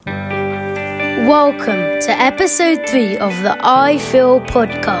Welcome to episode 3 of the iFeel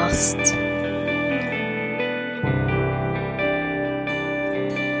podcast.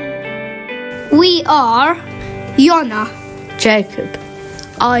 We are Yona, Jacob,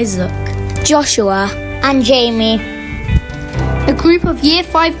 Isaac, Joshua and Jamie, a group of Year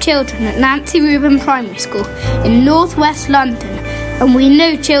 5 children at Nancy Reuben Primary School in northwest London, and we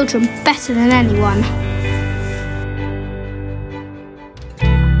know children better than anyone.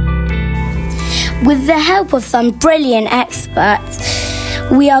 With the help of some brilliant experts,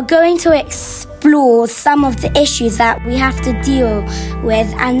 we are going to explore some of the issues that we have to deal with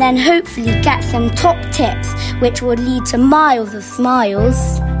and then hopefully get some top tips which would lead to miles of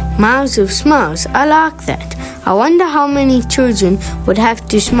smiles. Miles of smiles, I like that. I wonder how many children would have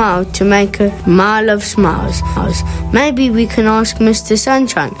to smile to make a mile of smiles. Maybe we can ask Mr.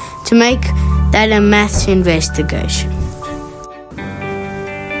 Sunshine to make that a maths investigation.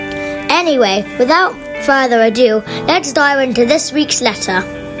 Anyway, without further ado, let's dive into this week's letter.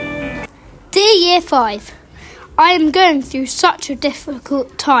 Dear Year 5, I am going through such a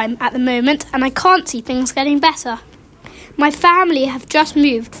difficult time at the moment and I can't see things getting better. My family have just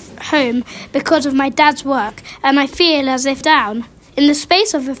moved home because of my dad's work and I feel as if down. In the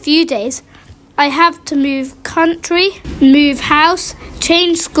space of a few days, I have to move country, move house,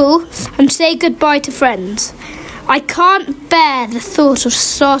 change school and say goodbye to friends. I can't bear the thought of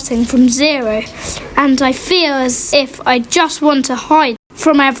starting from zero and I feel as if I just want to hide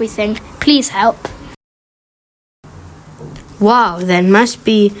from everything. Please help. Wow, that must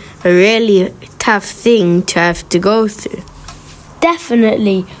be a really tough thing to have to go through.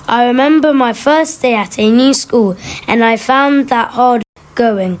 Definitely. I remember my first day at a new school and I found that hard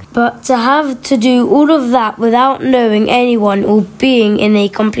going. But to have to do all of that without knowing anyone or being in a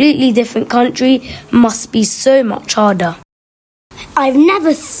completely different country must be so much harder. I've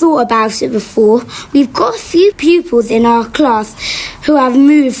never thought about it before. We've got a few pupils in our class who have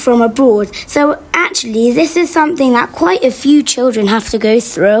moved from abroad. So actually, this is something that quite a few children have to go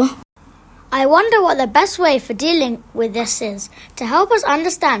through. I wonder what the best way for dealing with this is, to help us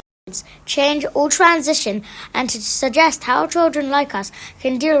understand change or transition and to suggest how children like us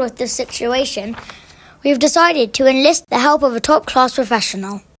can deal with this situation. We've decided to enlist the help of a top-class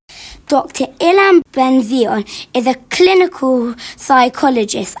professional. Dr. Ilan is a clinical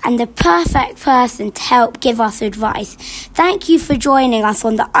psychologist and the perfect person to help give us advice. Thank you for joining us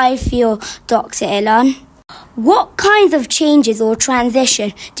on the iFeel, Dr. Ilan. What kinds of changes or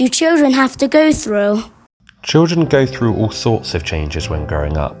transition do children have to go through? Children go through all sorts of changes when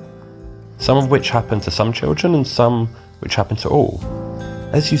growing up, some of which happen to some children and some which happen to all.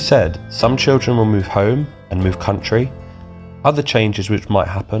 As you said, some children will move home and move country. Other changes which might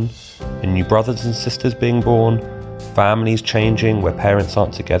happen are new brothers and sisters being born, families changing where parents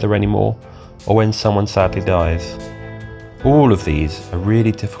aren't together anymore, or when someone sadly dies. All of these are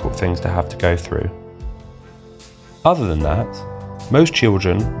really difficult things to have to go through. Other than that, most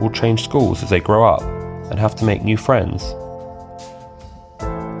children will change schools as they grow up and have to make new friends.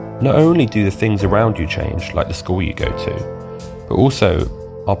 Not only do the things around you change, like the school you go to, but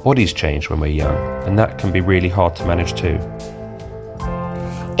also our bodies change when we're young, and that can be really hard to manage too.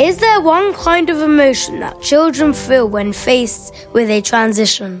 Is there one kind of emotion that children feel when faced with a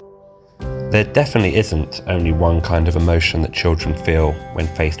transition? There definitely isn't only one kind of emotion that children feel when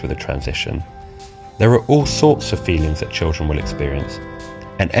faced with a transition. There are all sorts of feelings that children will experience,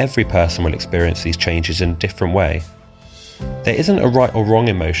 and every person will experience these changes in a different way. There isn't a right or wrong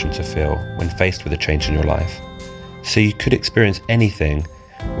emotion to feel when faced with a change in your life. So you could experience anything,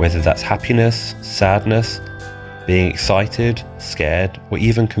 whether that's happiness, sadness, being excited, scared, or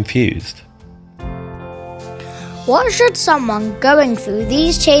even confused. What should someone going through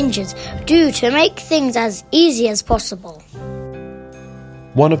these changes do to make things as easy as possible?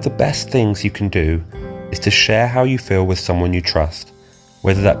 One of the best things you can do is to share how you feel with someone you trust,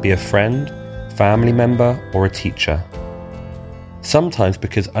 whether that be a friend, family member, or a teacher. Sometimes,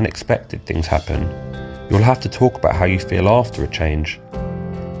 because unexpected things happen, you'll have to talk about how you feel after a change.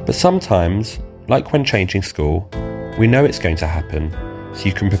 But sometimes, like when changing school, we know it's going to happen, so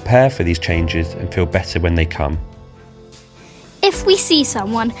you can prepare for these changes and feel better when they come. If we see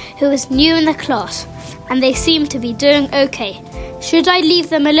someone who is new in the class and they seem to be doing okay, should I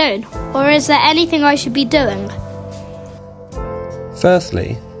leave them alone, or is there anything I should be doing?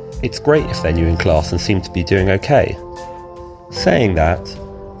 Firstly, it's great if they're new in class and seem to be doing okay. Saying that,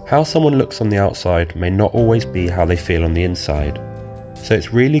 how someone looks on the outside may not always be how they feel on the inside. So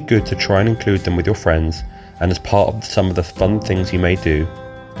it's really good to try and include them with your friends and as part of some of the fun things you may do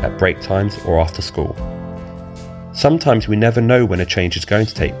at break times or after school. Sometimes we never know when a change is going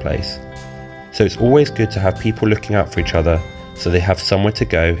to take place. so it's always good to have people looking out for each other so they have somewhere to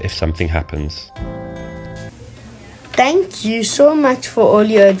go if something happens. Thank you so much for all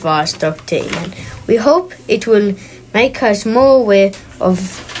your advice, Dr. Ilan. We hope it will make us more aware of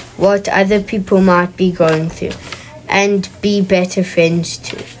what other people might be going through and be better friends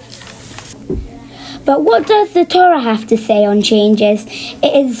too. But what does the Torah have to say on changes?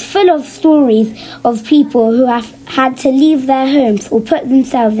 It is full of stories of people who have had to leave their homes or put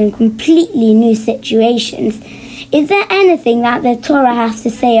themselves in completely new situations. Is there anything that the Torah has to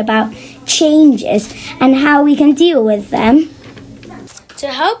say about changes and how we can deal with them? To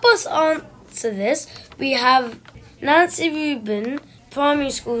help us answer this, we have Nancy Rubin,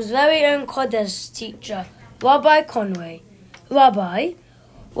 primary school's very own Kodesh teacher, Rabbi Conway. Rabbi,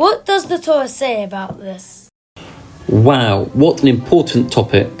 what does the Torah say about this? Wow, what an important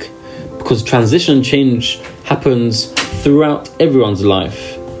topic, because transition and change happens throughout everyone's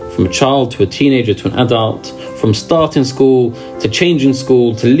life, from a child to a teenager to an adult, from starting school to changing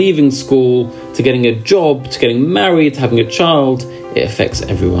school to leaving school to getting a job to getting married to having a child. It affects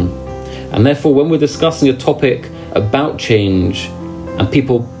everyone. And therefore, when we're discussing a topic about change and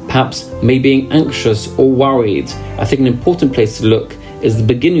people perhaps may being anxious or worried, I think an important place to look is the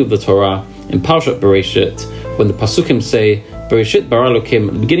beginning of the Torah in Parashat Bereshit, when the Pasukim say, Bereshit bara Elokim,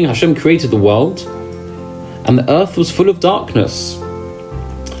 at the beginning Hashem created the world, and the earth was full of darkness.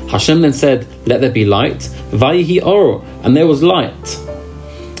 Hashem then said, let there be light, Vayihi or, and there was light.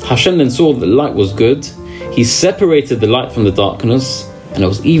 Hashem then saw that the light was good. He separated the light from the darkness, and it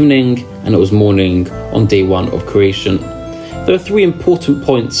was evening and it was morning on day one of creation. There are three important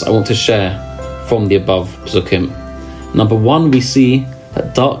points I want to share from the above Pasukim. Number one, we see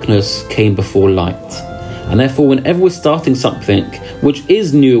that darkness came before light. And therefore, whenever we're starting something which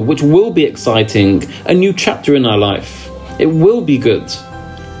is new, which will be exciting, a new chapter in our life, it will be good.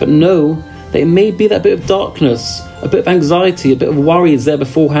 But know that it may be that bit of darkness, a bit of anxiety, a bit of worry is there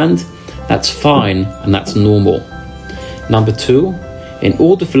beforehand. That's fine and that's normal. Number two, in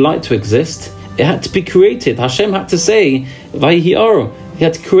order for light to exist, it had to be created. Hashem had to say, Vayihi or, he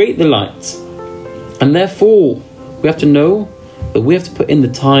had to create the light. And therefore, we have to know that we have to put in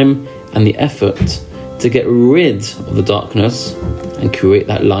the time and the effort to get rid of the darkness and create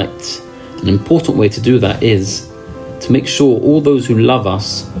that light. An important way to do that is to make sure all those who love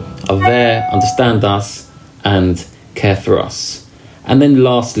us are there, understand us, and care for us. And then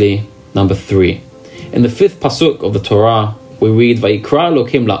lastly, number three. In the fifth pasuk of the Torah, we read, Vayikra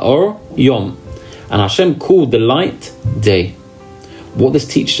Elokim la'or yom, and Hashem called the light day. What this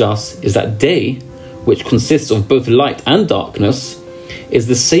teaches us is that day, which consists of both light and darkness, is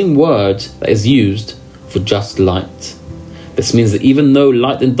the same word that is used for just light. This means that even though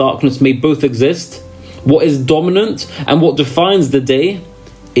light and darkness may both exist, what is dominant and what defines the day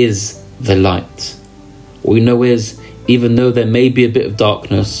is the light. What we know is, even though there may be a bit of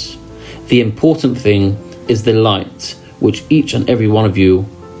darkness, the important thing is the light, which each and every one of you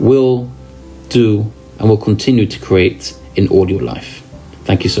will do and will continue to create in all your life.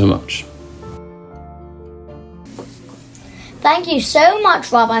 Thank you so much. Thank you so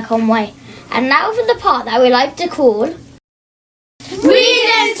much, Rabbi Conway. And now for the part that we like to call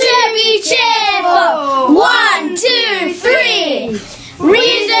Reason to be cheerful! 1, 2, 3!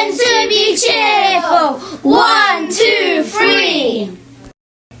 Reason to be cheerful! 1, 2, 3!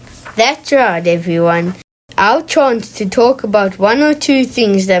 That's right, everyone. Our chance to talk about one or two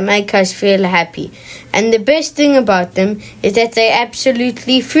things that make us feel happy. And the best thing about them is that they're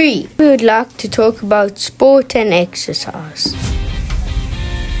absolutely free. We would like to talk about sport and exercise.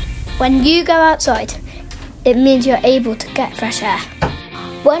 When you go outside, it means you're able to get fresh air.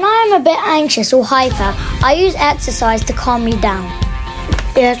 When I am a bit anxious or hyper, I use exercise to calm me down.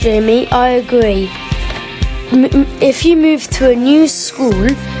 Yes, Jamie, I agree. If you move to a new school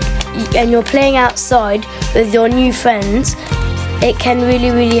and you're playing outside with your new friends, it can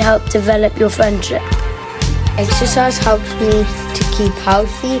really help develop your friendship. Exercise helps me to keep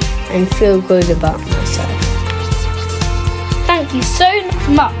healthy and feel good about myself. Thank you so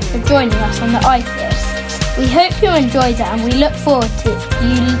much for joining us on the iFeel. We hope you enjoyed it and we look forward to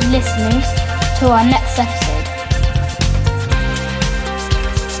you listening to our next episode.